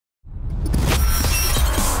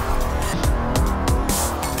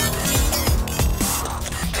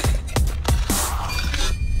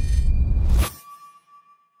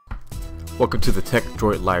Welcome to the Tech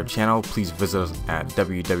Droid Live channel. Please visit us at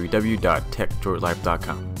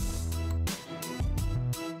www.techdroidlive.com.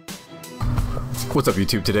 What's up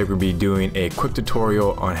YouTube? Today we're going to be doing a quick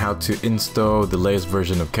tutorial on how to install the latest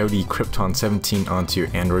version of Kodi Krypton 17 onto your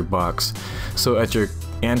Android box. So at your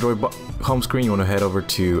Android home screen, you want to head over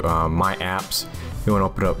to My Apps. You want to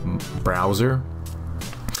open up Browser.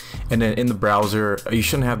 And then in the browser, you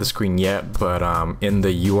shouldn't have the screen yet, but in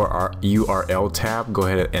the URL tab, go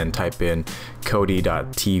ahead and type in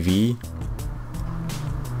kodi.tv.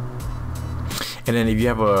 And then if you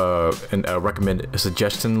have a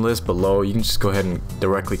suggestion list below, you can just go ahead and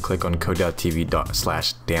directly click on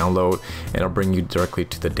kodi.tv/download, and it'll bring you directly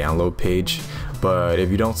to the download page. But if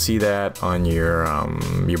you don't see that on your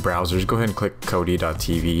browsers, go ahead and click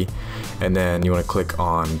kodi.tv, and then you want to click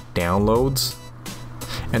on downloads.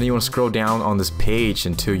 And then you want to scroll down on this page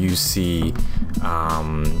until you see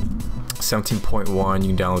 17.1. You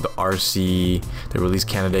can download the RC, the release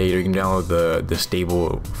candidate, or you can download the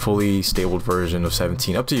fully stable version of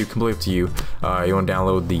 17. Up to you, completely up to you. You want to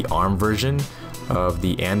download the ARM version of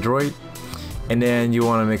the Android, and then you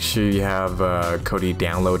want to make sure you have Kodi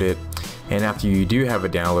downloaded. And after you do have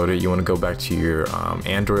it downloaded, you want to go back to your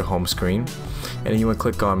Android home screen, and then you want to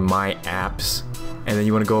click on My Apps. And then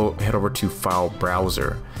you want to head over to File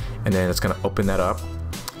Browser, and then it's going to open that up,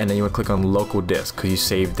 and then you want to click on Local Disk because you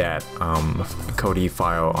saved that Kodi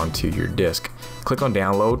file onto your disk. Click on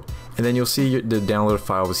Download, and then you'll see the downloaded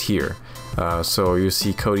file is here. So you'll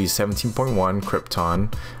see Kodi 17.1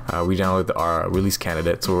 Krypton. We downloaded our release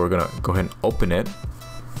candidate, so we're going to go ahead and open it.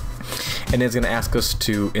 And it's going to ask us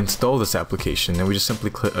to install this application, and we just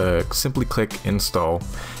simply click install,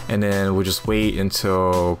 and then we'll just wait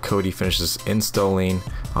until Kodi finishes installing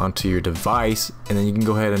onto your device, and then you can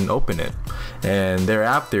go ahead and open it. And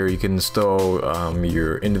thereafter you can install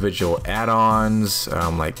your individual add-ons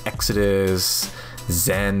like Exodus,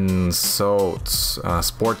 Zen, Salt,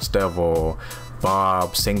 Sports Devil,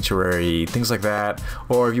 Bob, Sanctuary, things like that.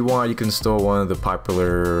 Or if you want, you can install one of the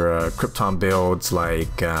popular Krypton builds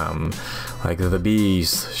like the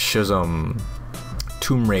Beast, Shizm,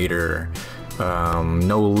 Tomb Raider,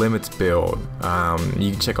 No Limits build. You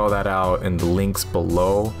can check all that out, and the links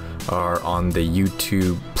below are on the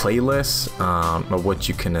YouTube playlist of what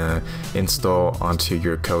you can install onto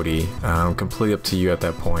your Kodi. Completely up to you at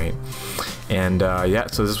that point. And yeah,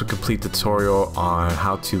 so this will complete the tutorial on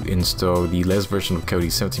how to install the latest version of Kodi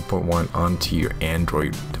 17.1 onto your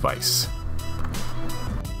Android device.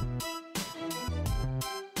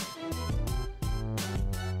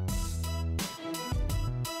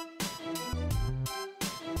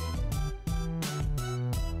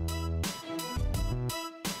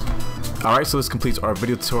 Alright, so this completes our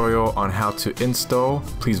video tutorial on how to install.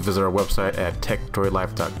 Please visit our website at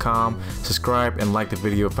techdroidlive.com. Subscribe and like the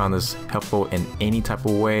video if you found this helpful in any type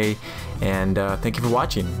of way. And thank you for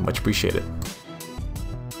watching. Much appreciated.